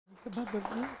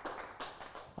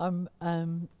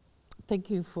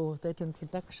Thank you for that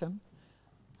introduction.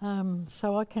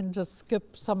 So I can just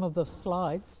skip some of the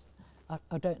slides.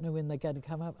 I don't know when they're going to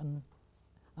come up, and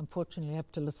unfortunately I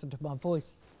have to listen to my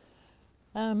voice.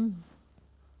 When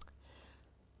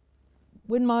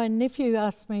my nephew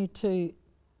asked me to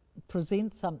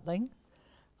present something,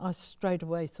 I straight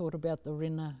away thought about the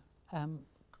Rena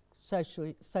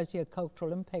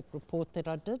socio-cultural impact report that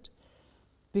I did,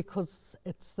 because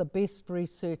it's the best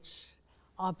research.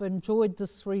 I've enjoyed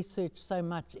this research so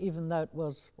much, even though it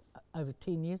was over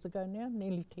 10 years ago now,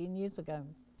 nearly 10 years ago.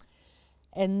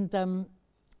 And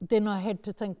then I had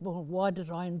to think, well, why did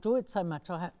I enjoy it so much?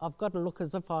 I've got to look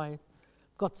as if I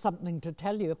got something to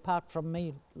tell you apart from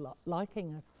me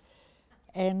liking it.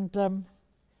 And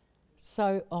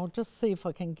so I'll just see if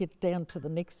I can get down to the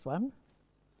next one.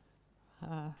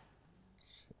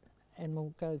 And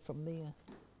we'll go from there.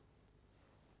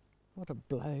 What a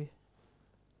blow.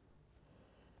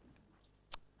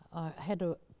 I had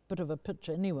a bit of a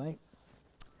picture anyway.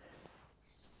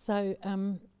 So,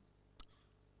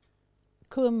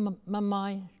 Kua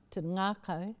Mamai Te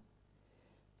Ngākau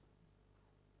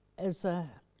is a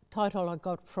title I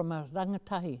got from a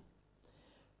rangatahi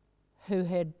who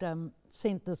had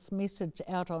sent this message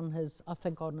out on his, I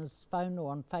think on his phone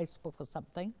or on Facebook or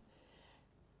something,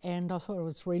 and I thought it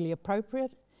was really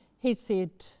appropriate. He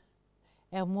said,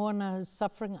 our moana is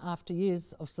suffering after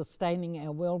years of sustaining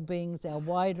our well-beings, our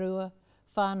wairua,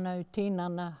 whānau,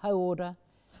 tinana, hauora.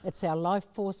 It's our life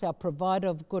force, our provider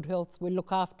of good health. We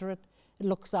look after it, it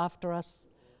looks after us.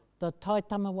 The tai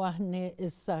tama wahine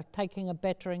is taking a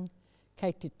battering,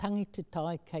 kei te tangi te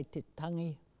tai, kei te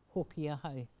tangi hoki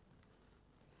ahau.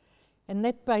 And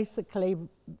that basically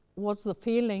was the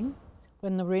feeling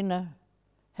when the Rena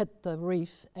hit the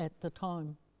reef at the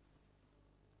time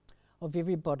of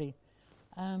everybody.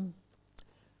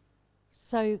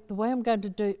 So the way I'm going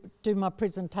to do my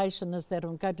presentation is that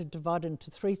I'm going to divide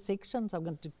into 3 sections. I'm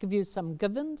going to give you some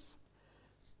givens,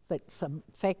 some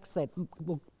facts that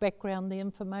will background the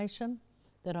information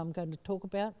that I'm going to talk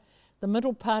about. The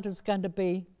middle part is going to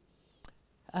be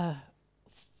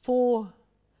four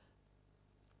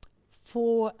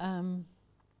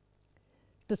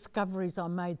discoveries I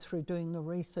made through doing the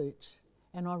research,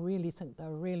 and I really think they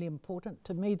were really important.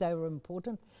 To me, they were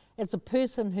important. As a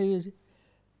person who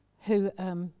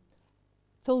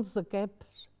fills the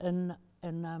gaps in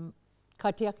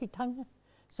kaitiakitanga,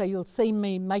 so you'll see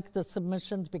me make the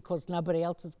submissions because nobody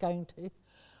else is going to,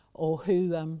 or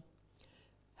who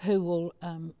will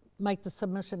make the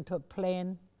submission to a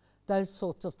plan, those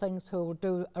sorts of things, who will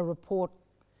do a report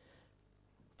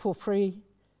for free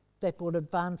that would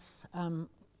advance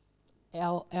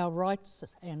our rights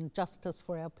and justice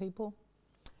for our people.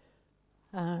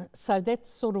 So that's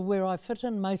sort of where I fit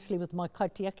in, mostly with my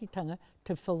kaitiakitanga,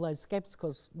 to fill those gaps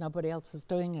because nobody else is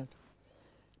doing it,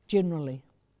 generally.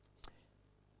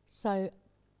 So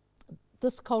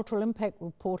this cultural impact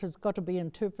report has got to be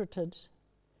interpreted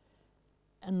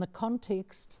in the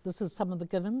context, this is some of the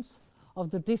givens, of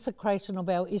the desecration of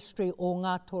our estuary o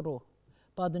Ngā Toro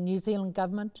by the New Zealand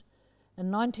government. In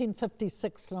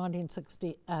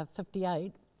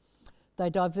 1956-1958, they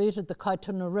diverted the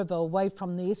Kaituna River away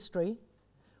from the estuary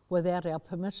without our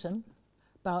permission,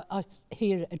 but I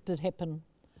hear it did happen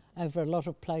over a lot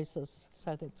of places,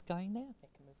 so that's going now.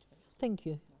 Thank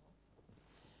you.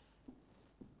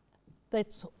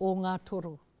 That's o Ngā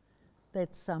Toro,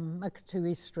 that's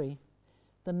Makatu Estuary.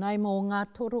 The name o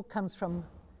Ngā Toro comes from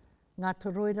Ngā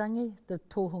Toroirangi, the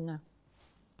tohunga.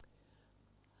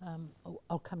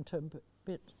 I'll come to a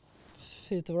bit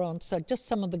further on. So just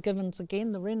some of the givens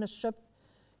again. The Rena ship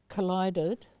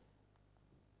collided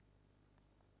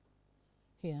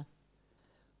here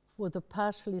with a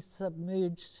partially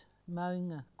submerged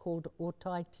maunga called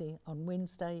Otaiti on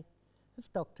Wednesday,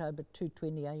 5th October,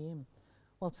 2:20 a.m.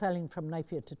 while sailing from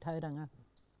Napier to Tauranga.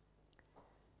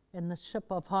 And the ship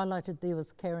I've highlighted there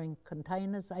was carrying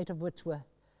containers, 8 of which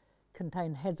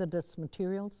contained hazardous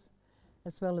materials,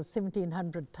 as well as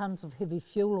 1,700 tonnes of heavy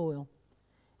fuel oil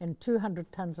and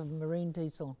 200 tonnes of marine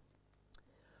diesel.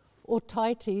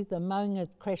 Otaiti, the maunga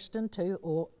crashed into,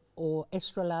 or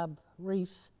Astrolabe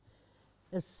Reef,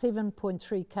 is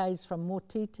 7.3 k's from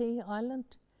Motiti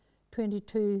Island,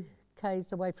 22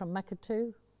 k's away from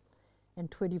Makatu,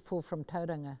 and 24 from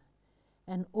Tauranga.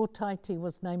 And Otaiti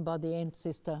was named by the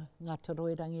ancestor Ngā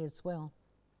Toroirangi as well.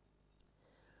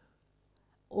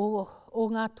 O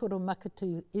Ngā Toro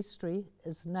Makatu Estuary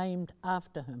is named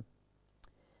after him.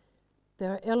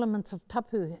 There are elements of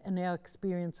tapu in our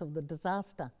experience of the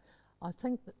disaster. I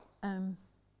think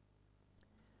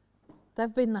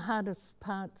they've been the hardest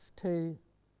parts to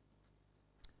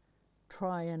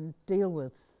try and deal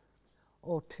with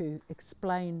or to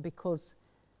explain, because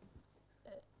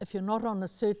if you're not on a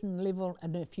certain level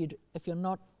and if you're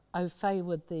not au fait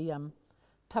with the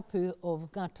tapu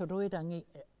of ngāta Roerangi,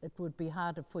 it would be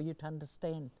harder for you to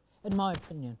understand, in my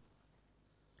opinion.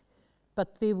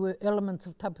 But there were elements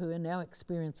of tapu in our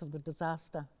experience of the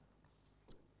disaster.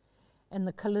 And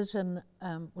the collision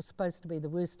was supposed to be the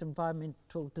worst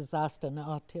environmental disaster in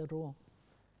Aotearoa.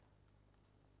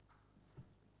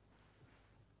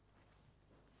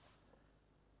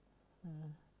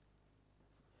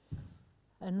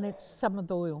 And that's some of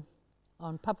the oil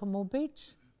on Papamo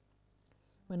Beach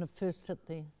when it first hit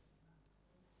there.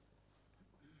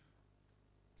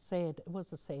 Sad, it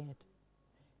was a sad.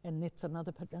 And that's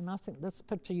another picture. And I think this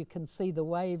picture you can see the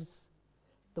waves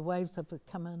of it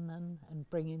coming in and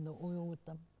bringing the oil with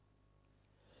them.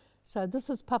 So this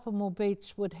is Papamo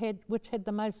Beach, which had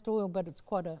the most oil, but it's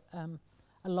quite a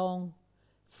long,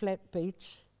 flat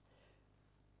beach.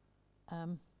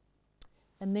 And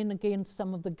then again,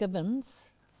 some of the givens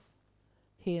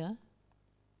here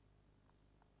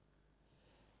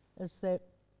is that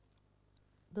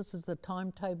this is the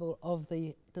timetable of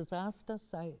the disaster.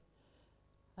 So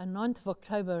on 9th of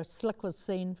October, a slick was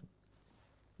seen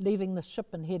leaving the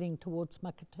ship and heading towards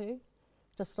Makatu,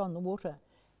 just on the water.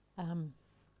 And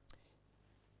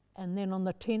then on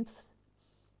the 10th,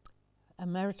 a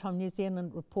Maritime New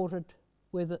Zealand reported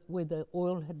where the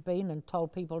oil had been and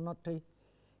told people not to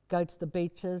go to the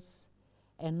beaches,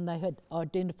 and they had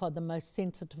identified the most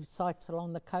sensitive sites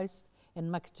along the coast,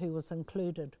 and Makatu was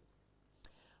included.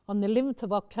 On the 11th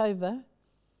of October,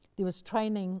 there was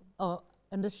training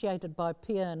initiated by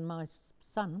Pia and my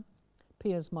son.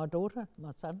 Pia is my daughter,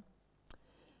 my son,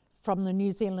 from the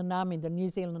New Zealand Army. The New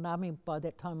Zealand Army by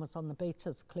that time was on the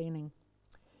beaches cleaning.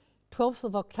 12th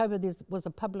of October, there was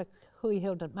a public hui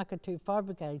held at Makatu Fire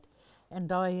Brigade, and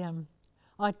I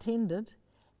attended,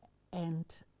 and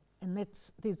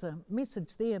there's a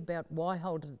message there about why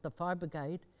hold it at the Fire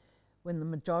Brigade when the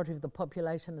majority of the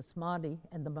population is Māori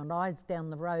and the marae's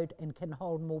down the road and can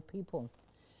hold more people.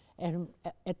 And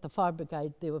at the Fire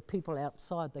Brigade, there were people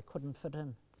outside, they couldn't fit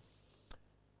in.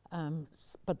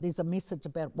 But there's a message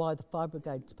about why the Fire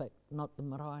Brigade's back, not the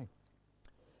marae.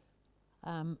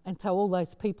 And so all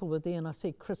those people were there, and I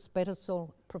see Chris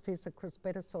Battersall, Professor Chris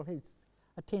Battersall, who's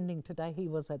attending today, he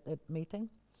was at that meeting.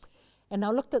 And I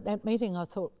looked at that meeting, I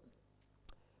thought,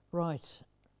 right,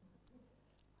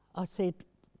 I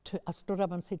stood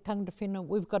up and said, tangata whenua,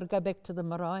 we've got to go back to the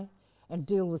marae and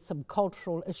deal with some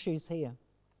cultural issues here.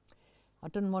 I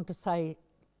didn't want to say,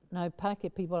 no,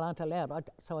 Pākehā people aren't allowed,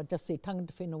 so I just said,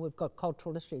 tangata whenua, we've got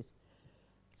cultural issues.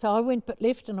 So I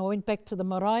left and I went back to the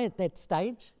marae at that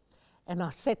stage, and I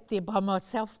sat there by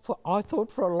myself for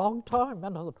a long time,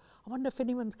 and I thought, I wonder if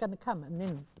anyone's going to come. And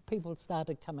then the people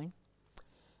started coming,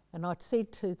 and I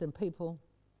said to the people,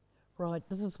 right,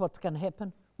 this is what's going to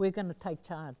happen. We're going to take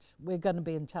charge. We're going to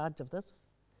be in charge of this.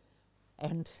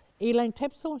 And Elaine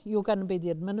Tapsell, you're going to be the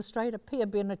administrator. Pia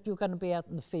Bennett, you're going to be out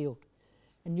in the field.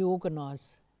 And you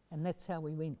organise. And that's how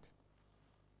we went.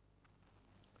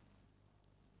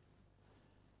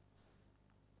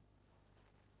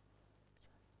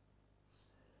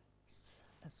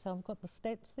 So I've got the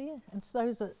stats there. And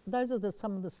so those are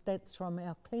some of the stats from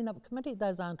our clean-up committee.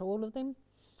 Those aren't all of them.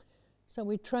 So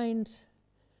we trained...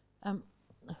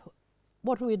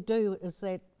 what we'd do is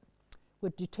that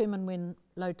we'd determine when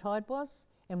low tide was,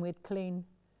 and we'd clean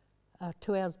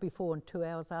 2 hours before and 2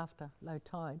 hours after low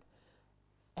tide.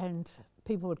 And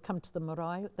people would come to the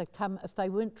marae. They'd come, if they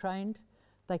weren't trained,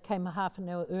 they came a half an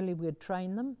hour early, we'd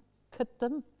train them, kit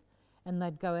them, and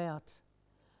they'd go out.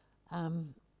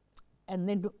 And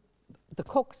then the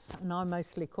cooks, and I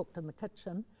mostly cooked in the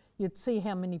kitchen, you'd see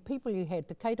how many people you had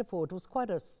to cater for. It was quite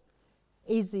a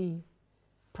easy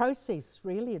process,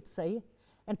 really, you'd see.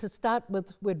 And to start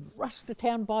with, we'd rush to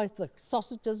town, buy the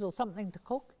sausages or something to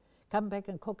cook, come back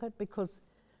and cook it, because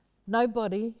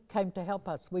nobody came to help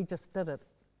us. We just did it.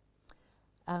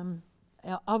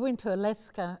 I went to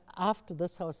Alaska after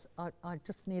this. I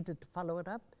just needed to follow it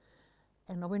up.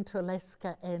 And I went to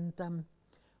Alaska, and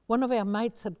one of our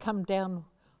mates had come down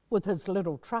with his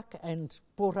little truck and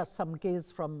brought us some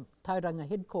gears from Tauranga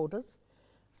headquarters.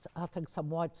 So I think some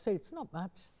white suits, not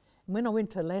much. And when I went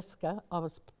to Alaska, I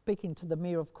was speaking to the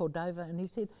mayor of Cordova, and he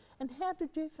said, and how did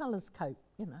you fellas cope?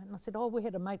 You know, and I said, oh, we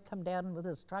had a mate come down with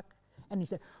his truck. And he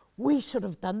said, we should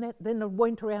have done that. Then it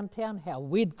went around town how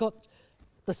we'd got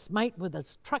this mate with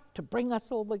his truck to bring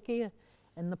us all the gear.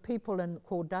 And the people in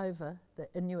Cordova, the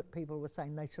Inuit people, were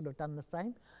saying they should have done the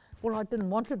same. Well, I didn't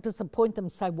want to disappoint them,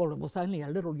 say, well, it was only a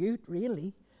little ute,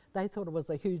 really. They thought it was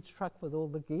a huge truck with all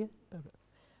the gear. But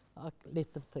I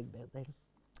let them think about that.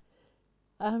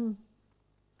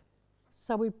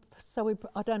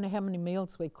 I don't know how many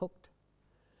meals we cooked,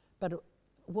 but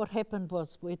what happened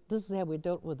was, this is how we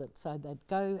dealt with it. So they'd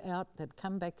go out, they'd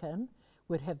come back in,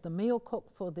 we'd have the meal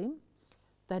cooked for them,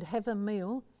 they'd have a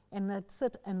meal, and they'd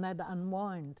sit and they'd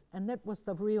unwind. And that was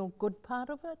the real good part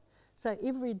of it. So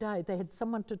every day they had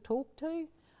someone to talk to,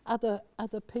 other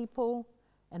people,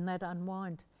 and they'd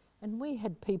unwind. And we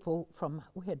had people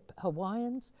we had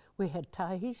Hawaiians, we had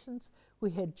Tahitians,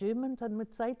 we had Germans, and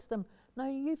we'd say to them, no,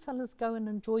 you fellas go and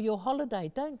enjoy your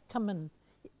holiday. Don't come and,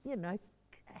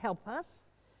 help us.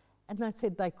 And they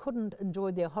said they couldn't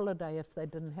enjoy their holiday if they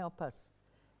didn't help us.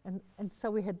 And so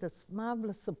we had this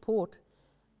marvellous support.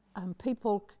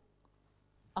 People,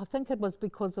 I think it was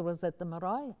because it was at the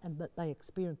marae and that they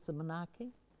experienced the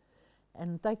manaaki.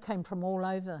 And they came from all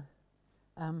over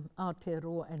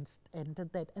Aotearoa and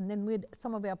did that. And then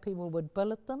some of our people would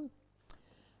billet them.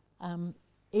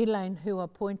 Elaine, who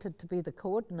appointed to be the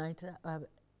coordinator,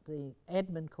 the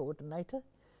admin coordinator,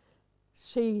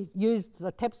 she used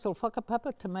the Tapsel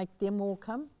whakapapa to make them all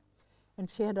come. And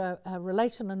she had a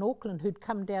relation in Auckland who'd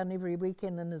come down every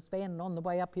weekend in his van, and on the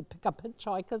way up he'd pick up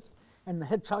hitchhikers, and the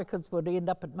hitchhikers would end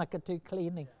up at Makatu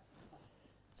cleaning.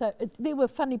 So there were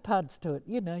funny parts to it,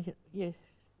 you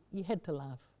had to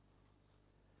laugh.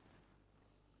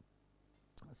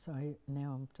 So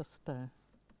now I'm just, so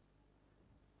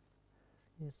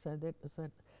that was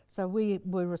it. So we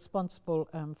were responsible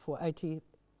for 80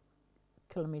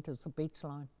 kilometres of beach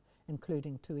line,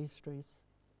 including 2 estuaries.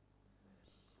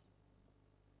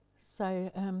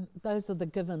 So those are the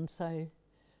givens. So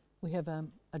we have a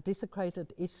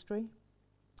desecrated estuary.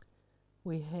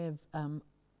 We have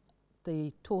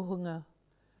the tohunga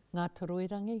Ngāti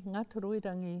Roirangi. Ngāti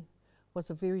Roirangi was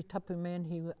a very tapu man.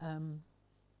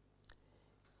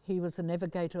 He was the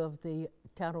navigator of the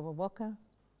Te Arawa Waka.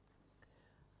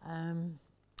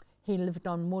 He lived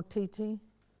on Motiti,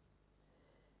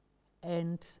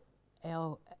 and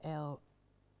our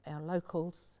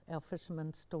locals, our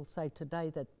fishermen still say today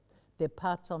that there are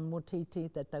parts on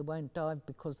Motiti that they won't dive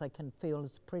because they can feel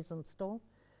his presence still.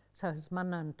 So his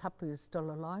mana and tapu is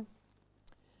still alive.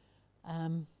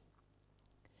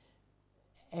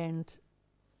 And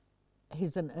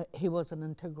he was an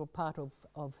integral part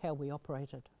of how we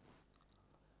operated.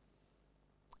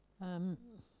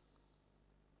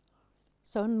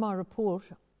 So in my report,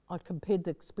 I compared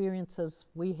the experiences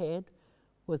we had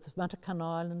with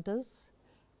Matakana Islanders,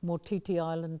 Motiti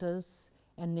Islanders,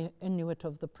 and the Inuit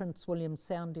of the Prince William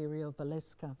Sound area of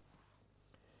Alaska.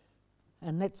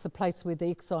 And that's the place where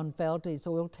the Exxon Valdez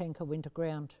oil tanker went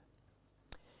aground.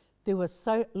 There was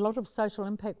a lot of social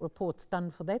impact reports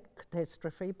done for that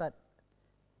catastrophe, but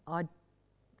I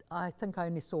think I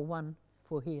only saw one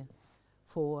for here,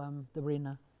 for the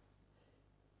Rena.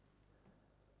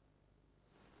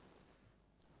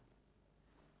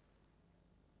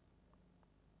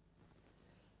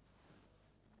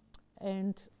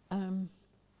 And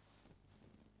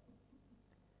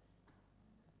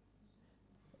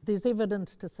there's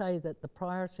evidence to say that the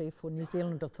priority for New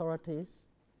Zealand authorities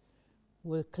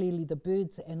were clearly the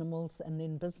birds, animals, and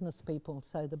then business people.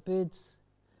 So the birds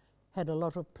had a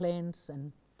lot of plans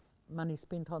and money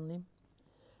spent on them,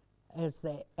 as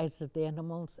did the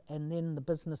animals, and then the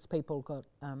business people got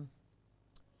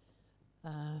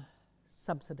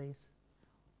subsidies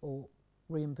or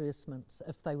reimbursements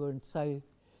if they were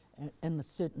in a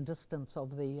certain distance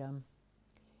of the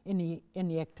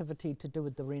any activity to do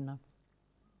with the Rena.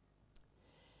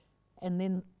 And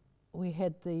then we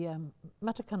had the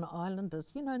Matakana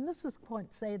Islanders, and this is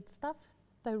quite sad stuff.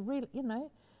 They really,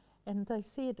 and they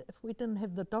said if we didn't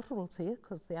have the dotterels here,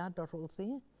 because there are dotterels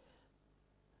there,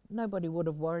 nobody would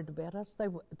have worried about us. They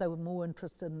were more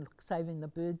interested in saving the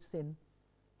birds than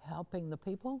helping the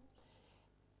people.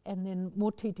 And then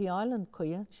Motiti Island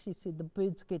kuia, she said the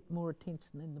birds get more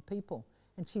attention than the people.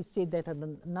 And she said that at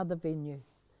another venue.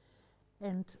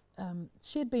 And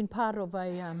she had been part of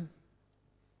a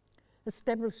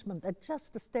establishment that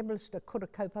just established a kura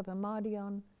kaupapa Māori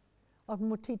on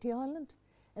Motiti Island,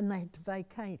 and they had to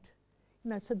vacate.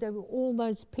 So there were all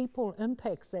those people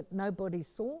impacts that nobody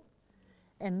saw.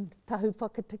 And Tahu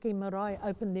Whakatiki Marae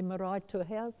opened their marae to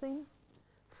house them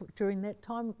during that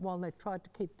time while they tried to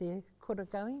keep their kura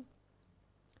going.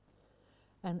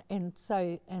 And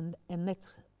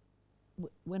that's,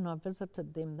 when I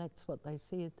visited them, that's what they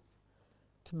said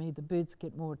to me. The birds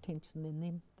get more attention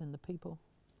than the people.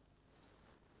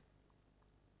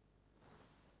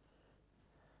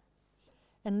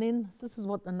 And then this is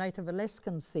what the native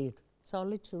Alaskans said. So I'll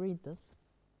let you read this.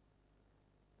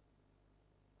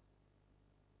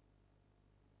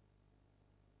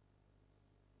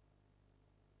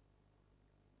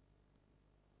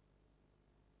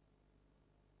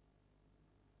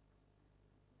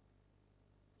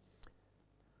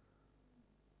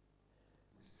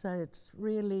 So it's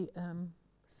really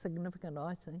significant,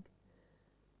 I think,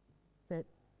 that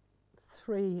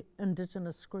 3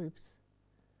 Indigenous groups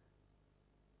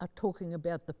are talking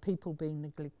about the people being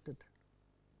neglected.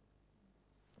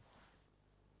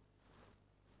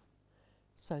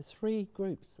 So 3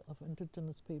 groups of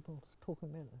Indigenous peoples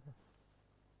talking about it.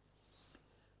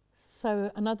 So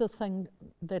another thing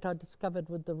that I discovered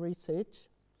with the research,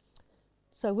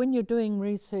 so when you're doing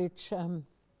research,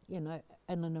 you know,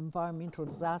 in an environmental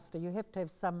disaster, you have to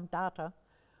have some data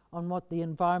on what the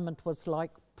environment was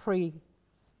like pre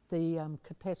the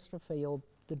catastrophe or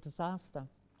the disaster.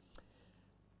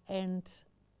 And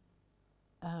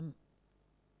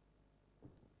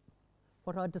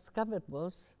what I discovered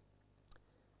was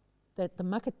that the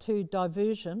Makatu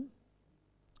diversion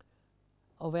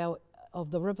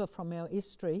of the river from our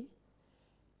estuary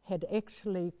had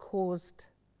actually caused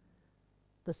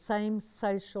the same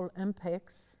social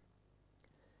impacts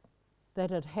that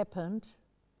had happened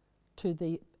to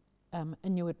the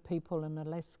Inuit people in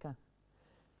Alaska.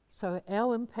 So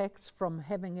our impacts from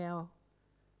having our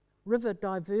river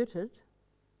diverted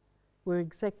were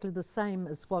exactly the same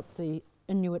as what the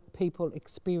Inuit people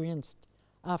experienced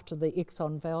after the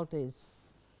Exxon Valdez.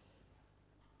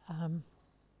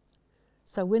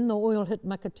 So when the oil hit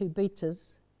Makatu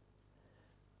beaches,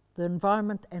 the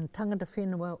environment and tangata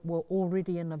whenua were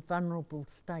already in a vulnerable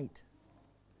state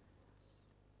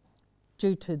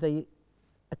due to the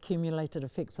accumulated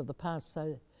effects of the past.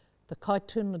 So the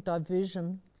Kaituna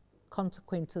diversion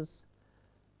consequences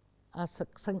are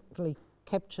succinctly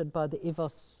captured by the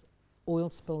EVOS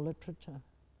oil spill literature.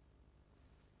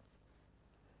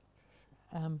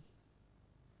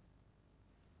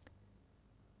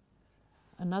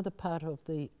 Another part of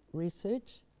the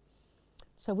research.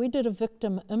 So we did a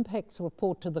victim impacts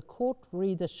report to the court,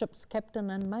 re the ship's captain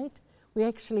and mate. We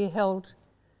actually held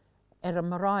at a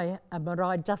marae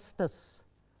justice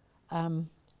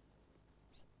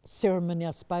ceremony,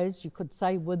 I suppose you could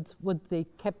say, with the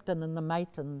captain and the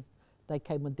mate, and they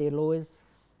came with their lawyers,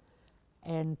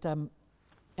 and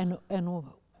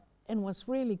was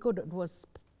really good.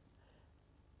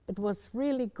 It was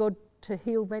really good to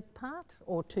heal that part,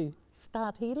 or to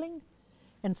start healing,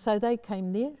 and so they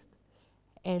came there.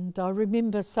 And I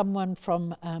remember someone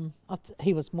from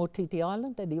he was Motiti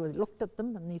Island, and he looked at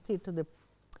them and he said to them,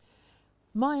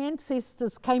 "My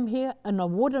ancestors came here in a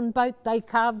wooden boat they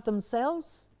carved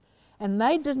themselves, and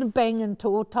they didn't bang into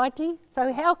Otaiti,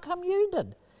 so how come you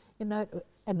did?" You know,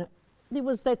 and there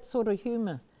was that sort of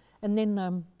humour. And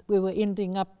then we were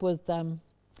ending up with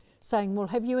saying, "Well,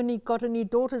 have you got any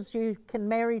daughters you can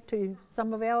marry to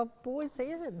some of our boys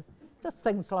here?" And just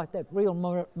things like that, real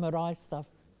marae stuff.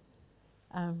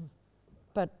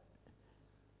 But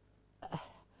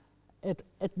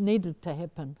it needed to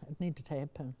happen. It needed to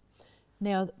happen.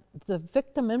 Now, the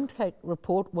victim impact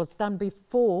report was done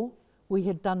before we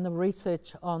had done the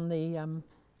research on the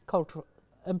cultural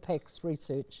impacts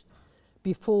research,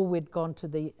 before we'd gone to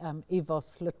the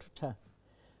EVOS literature.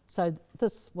 So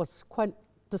this was quite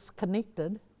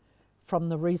disconnected from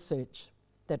the research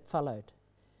that followed.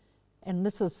 And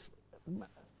this is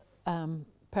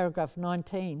paragraph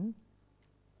 19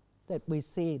 that we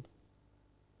said.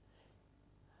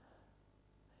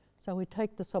 So we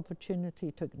take this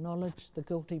opportunity to acknowledge the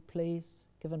guilty pleas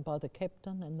given by the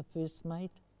captain and the first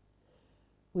mate.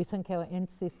 We think our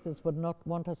ancestors would not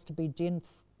want us to be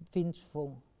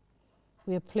vengeful.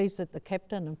 We are pleased that the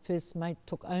captain and first mate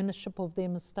took ownership of their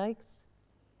mistakes.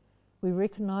 We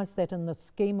recognise that in the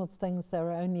scheme of things they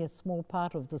are only a small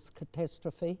part of this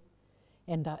catastrophe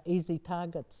and are easy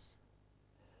targets.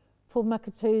 For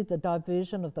Makatu, the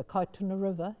diversion of the Kaituna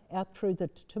River out through the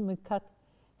Tutumukat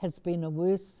has been a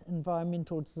worse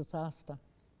environmental disaster.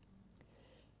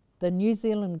 The New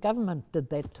Zealand government did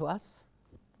that to us,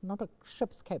 not a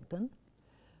ship's captain,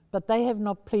 but they have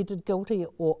not pleaded guilty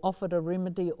or offered a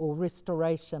remedy or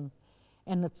restoration,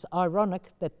 and it's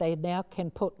ironic that they now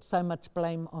can put so much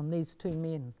blame on these 2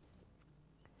 men.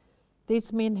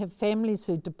 These men have families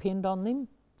who depend on them.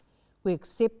 We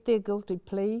accept their guilty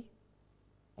plea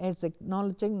as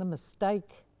acknowledging the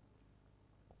mistake.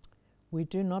 We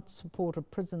do not support a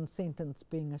prison sentence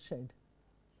being issued.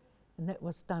 And that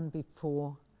was done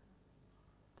before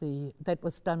that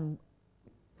was done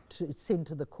to send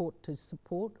to the court to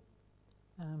support.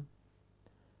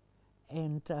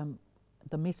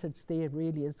 The message there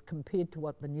really is, compared to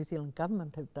what the New Zealand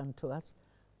government have done to us,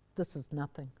 this is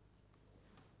nothing.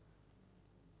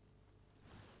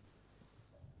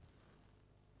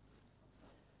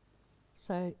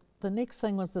 So the next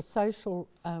thing was the social,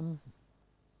 I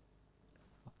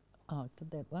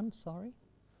did that one, sorry.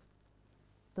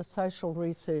 The social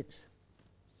research.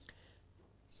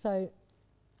 So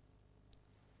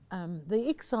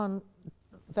the Exxon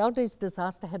Valdez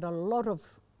disaster had a lot of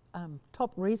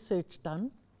top research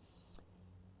done,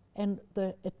 and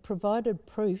it provided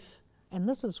proof, and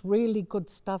this is really good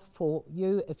stuff for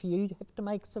you if you have to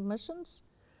make submissions,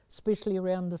 especially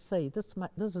around the sea.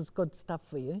 This is good stuff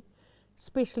for you,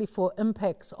 especially for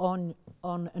impacts on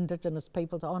Indigenous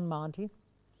peoples, on Māori.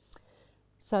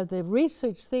 So the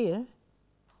research there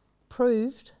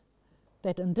proved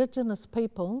that Indigenous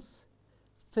peoples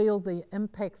feel the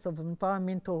impacts of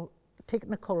environmental,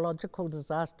 technological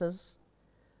disasters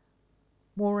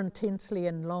more intensely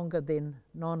and longer than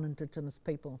non-Indigenous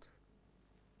peoples.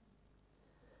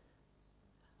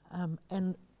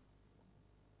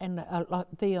 Like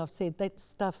there I've said, that's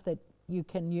stuff that you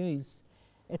can use.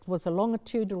 It was a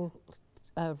longitudinal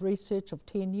research of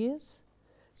 10 years,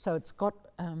 so it's got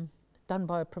done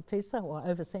by a professor or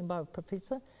overseen by a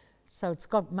professor, so it's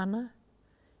got mana,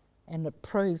 and it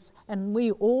proves, and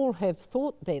we all have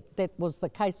thought that that was the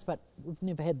case, but we've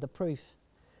never had the proof.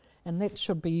 And that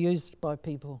should be used by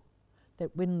people,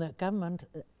 that when the government,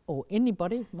 or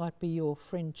anybody, might be your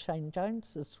friend Shane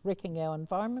Jones, is wrecking our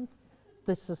environment,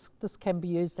 this can be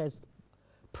used as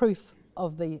proof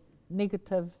of the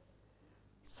negative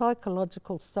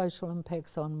psychological, social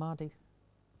impacts on Māori.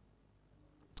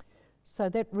 So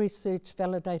that research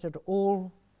validated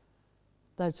all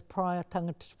those prior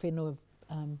tangata whenua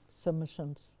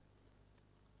submissions.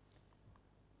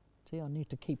 Gee, I need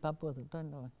to keep up with it,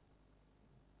 don't I?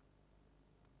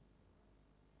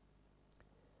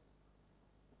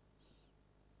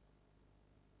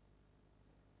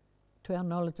 To our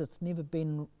knowledge, it's never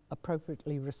been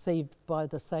appropriately received by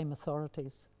the same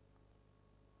authorities.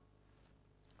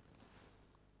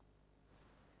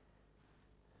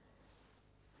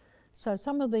 So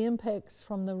some of the impacts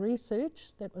from the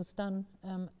research that was done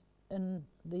in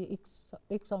the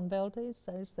Exxon Valdez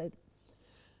says that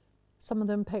some of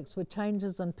the impacts were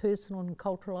changes in personal and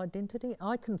cultural identity.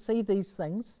 I can see these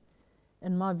things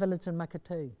in my village in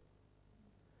Makatū,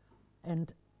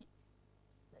 and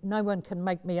no one can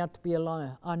make me out to be a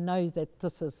liar. I know that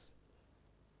this is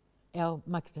our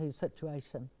Makatū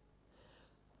situation.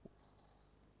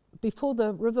 Before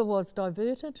the river was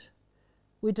diverted,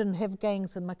 we didn't have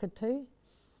gangs in Makatū,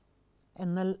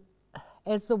 and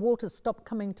as the water stopped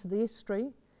coming to the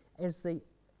estuary, as the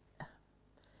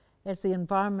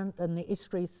environment and the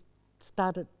estuary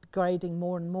started degrading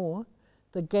more and more,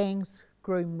 the gangs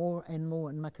grew more and more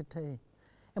in Makatū.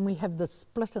 And we have this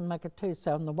split in Makatū.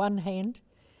 So on the one hand,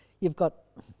 you've got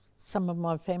some of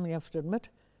my family, I have to admit,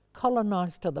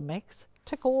 colonised to the max,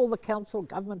 tick all the council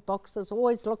government boxes,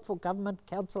 always look for government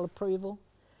council approval.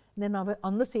 And then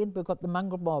on this end, we've got the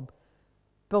mongrel mob,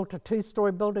 built a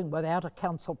 2-storey building without a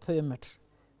council permit,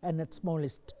 and it's more or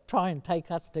less try and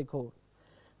take us to court.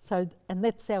 So, and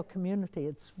that's our community.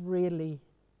 It's really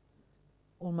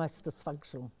almost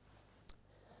dysfunctional.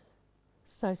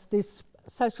 So there's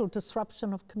social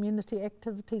disruption of community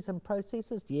activities and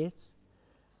processes, yes.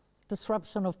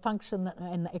 Disruption of function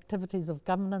and activities of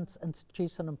governance,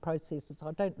 institution and processes.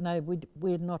 I don't know,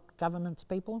 we're not governance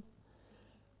people.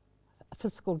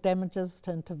 Physical damages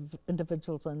to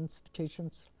individuals and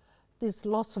institutions. There's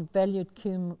loss of valued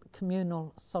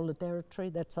communal solidarity,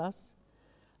 that's us.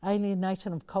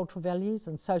 Alienation of cultural values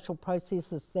and social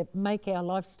processes that make our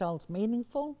lifestyles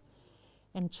meaningful,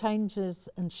 and changes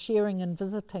in sharing and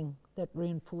visiting that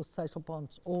reinforce social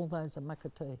bonds. All those are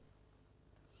Makatū.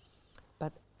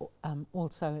 But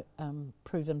also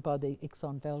proven by the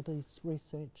Exxon Valdez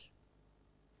research.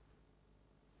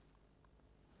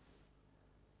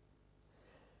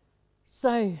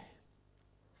 So,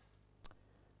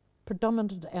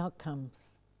 predominant outcomes.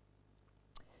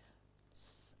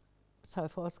 So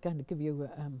if I was going to give you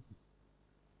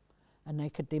an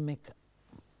academic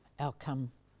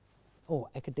outcome or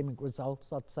academic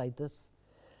results, I'd say this,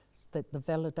 that it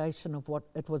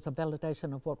was a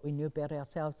validation of what we knew about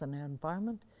ourselves and our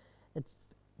environment,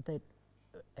 that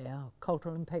our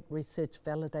cultural impact research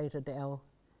validated our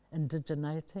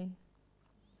indigeneity.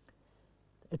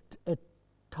 It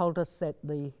told us that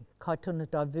the kaituna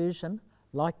diversion,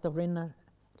 like the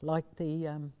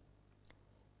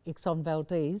Exxon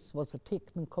Valdez, was a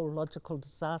technological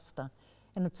disaster.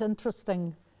 And it's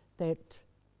interesting that,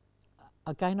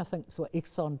 again, I think it's what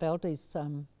Exxon Valdez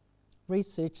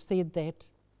research said, that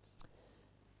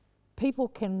people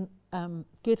can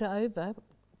get over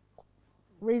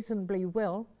reasonably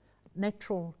well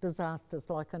natural disasters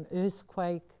like an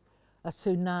earthquake, a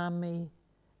tsunami,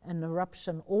 an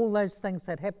eruption, all those things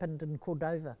that happened in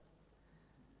Cordova.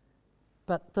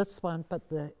 But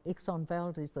the Exxon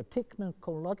Valdez, the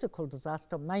technological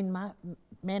disaster,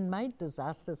 man-made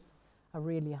disasters are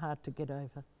really hard to get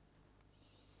over.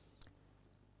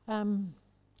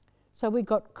 So we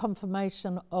got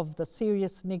confirmation of the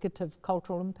serious negative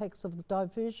cultural impacts of the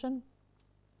diversion,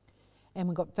 and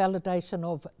we got validation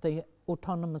of the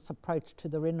autonomous approach to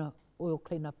the Rena oil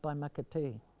cleanup by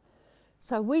Makatui.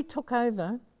 So we took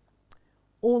over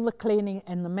all the cleaning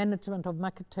and the management of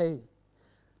Makatui.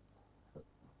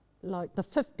 Like the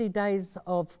 50 days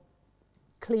of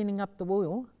cleaning up the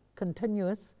oil,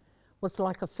 continuous, was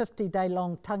like a 50-day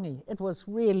long tangi. It was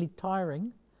really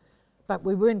tiring, but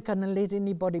we weren't going to let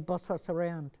anybody boss us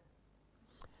around.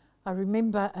 I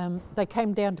remember they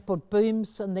came down to put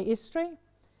booms in the estuary,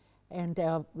 and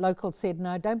our local said,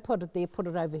 no, don't put it there, put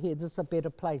it over here, this is a better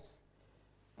place.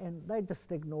 And they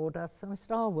just ignored us, and we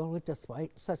said, oh, well, we'll just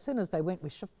wait. So as soon as they went, we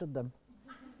shifted them.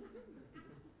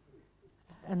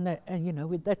 And you know,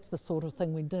 that's the sort of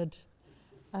thing we did.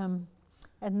 And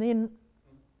then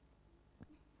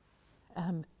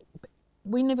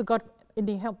we never got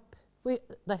any help.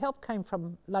 The help came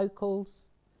from locals.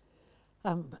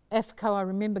 AFCO, I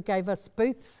remember, gave us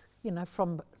boots, you know,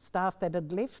 from staff that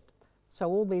had left. So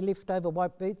all the leftover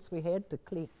white boots we had to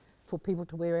clear for people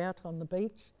to wear out on the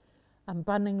beach.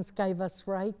 Bunnings gave us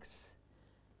rakes.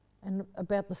 And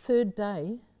about the third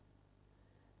day,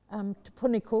 Te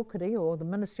Puni Kōkiri, or the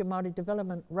Ministry of Māori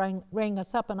Development, rang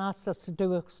us up and asked us to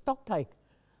do a stock take.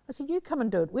 I said, you come and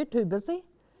do it, we're too busy.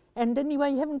 And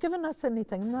anyway, you haven't given us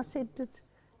anything. And I said, did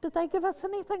they give us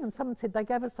anything? And someone said they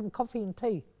gave us some coffee and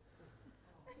tea.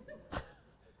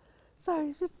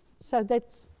 so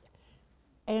that's,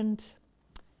 and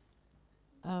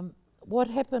what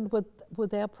happened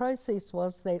with our process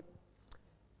was that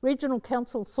Regional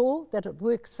Council saw that it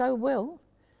worked so well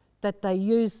that they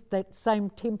used that same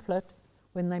template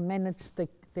when they managed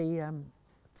the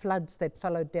floods that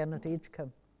followed down at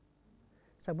Edgecombe.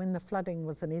 So when the flooding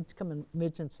was an Edgecombe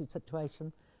emergency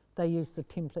situation, they used the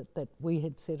template that we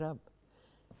had set up.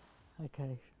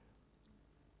 Okay.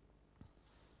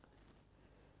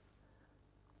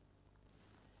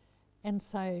 And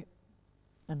so,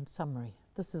 in summary,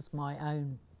 this is my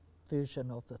own version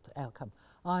of the outcome.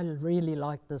 I really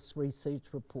like this research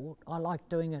report. I like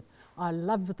doing it. I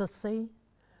love the sea.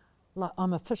 Like,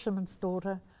 I'm a fisherman's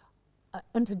daughter,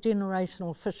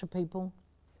 intergenerational fisher people.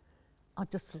 I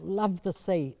just love the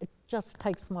sea. It just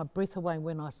takes my breath away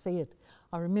when I see it.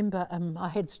 I remember I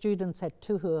had students at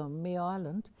Tuhua on Mere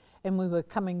Island, and we were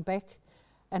coming back,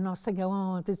 and I was thinking,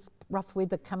 oh, there's rough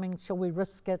weather coming, shall we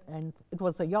risk it? And it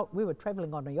was a yacht, we were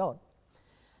travelling on a yacht.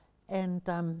 And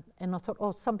I thought,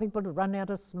 oh, some people had run out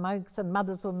of smokes and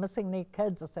mothers were missing their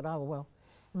kids. I said, oh, well.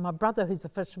 And my brother, who's a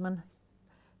fisherman,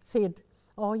 said,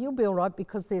 oh, you'll be all right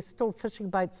because there's still fishing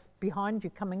boats behind you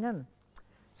coming in.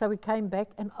 So we came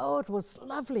back and, oh, it was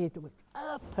lovely. It was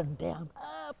up and down,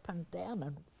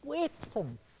 and wet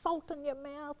and salt in your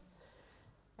mouth.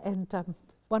 And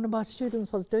one of my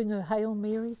students was doing her Hail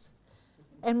Marys.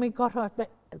 And we got back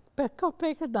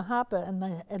in the harbour,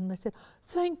 and they said,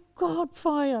 thank God,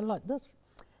 fire, like this.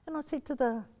 And I said to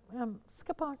the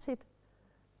skipper, I said,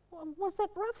 well, was that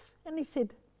rough? And he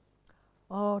said,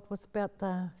 oh, it was about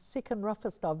the second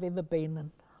roughest I've ever been. And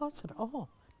I said, oh,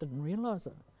 didn't realise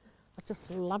it. I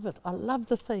just love it. I love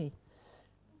the sea.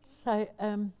 So,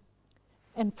 and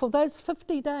for those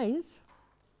 50 days,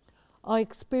 I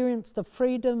experienced the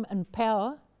freedom and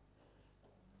power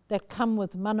that come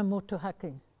with mana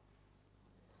motuhake,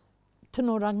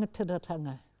 tino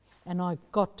rangatiratanga, and I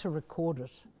got to record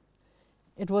it.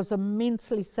 It was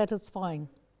immensely satisfying.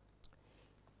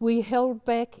 We held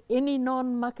back any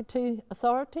non-Makatū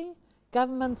authority,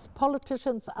 governments,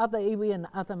 politicians, other iwi and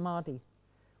other Māori.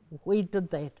 We did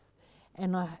that.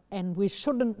 And we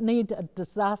shouldn't need a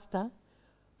disaster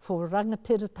for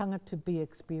rangatiratanga to be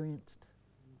experienced.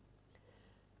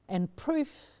 And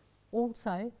proof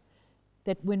also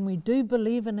that when we do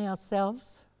believe in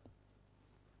ourselves,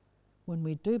 when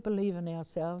we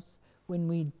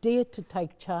dare to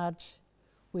take charge,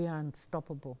 we are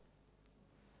unstoppable.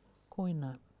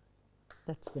 Koina,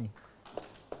 that's me.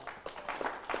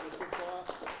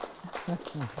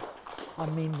 I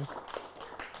mean,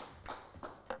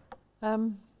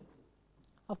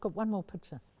 I've got one more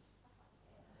picture.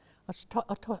 I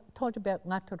told you about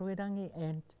Ngāti Roirangi,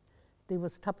 and there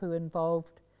was tapu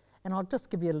involved. And I'll just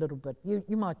give you a little bit.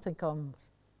 You might think I'm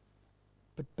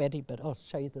a bit batty, but I'll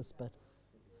show you this bit.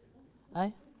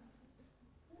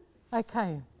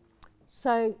 Okay,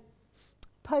 so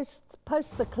post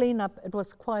the cleanup, it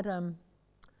was quite the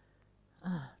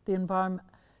environment,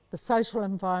 the social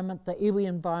environment, the iwi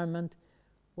environment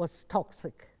was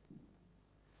toxic.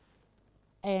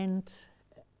 And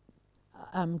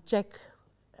Jack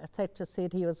Thatcher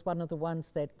said he was one of the ones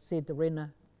that said the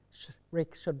Rena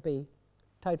wreck should be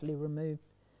totally removed.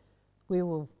 We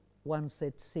were ones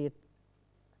that said,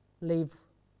 leave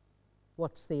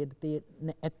what's there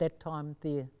at that time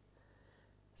there.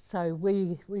 So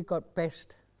we got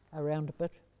bashed around a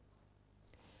bit.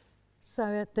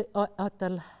 So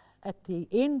at the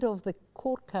end of the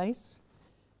court case,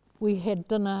 we had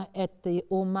dinner at the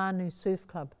Omanu Surf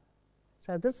Club.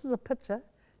 So this is a picture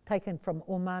taken from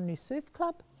Omanu Surf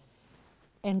Club.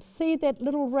 And see that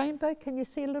little rainbow? Can you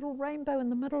see a little rainbow in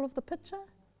the middle of the picture?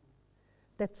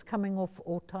 That's coming off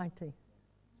Ōtaiti.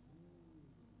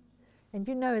 And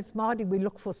you know, as Māori, we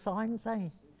look for signs, eh?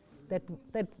 That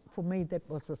for me, that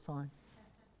was a sign.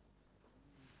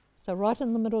 So right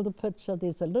in the middle of the picture,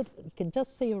 there's a little, you can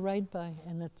just see a rainbow,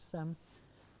 and it's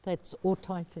that's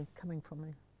Ōtaiti coming from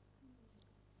there.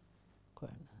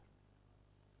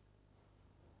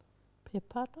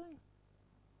 Papaki.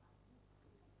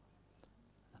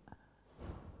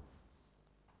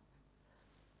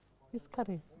 Yes,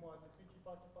 kare.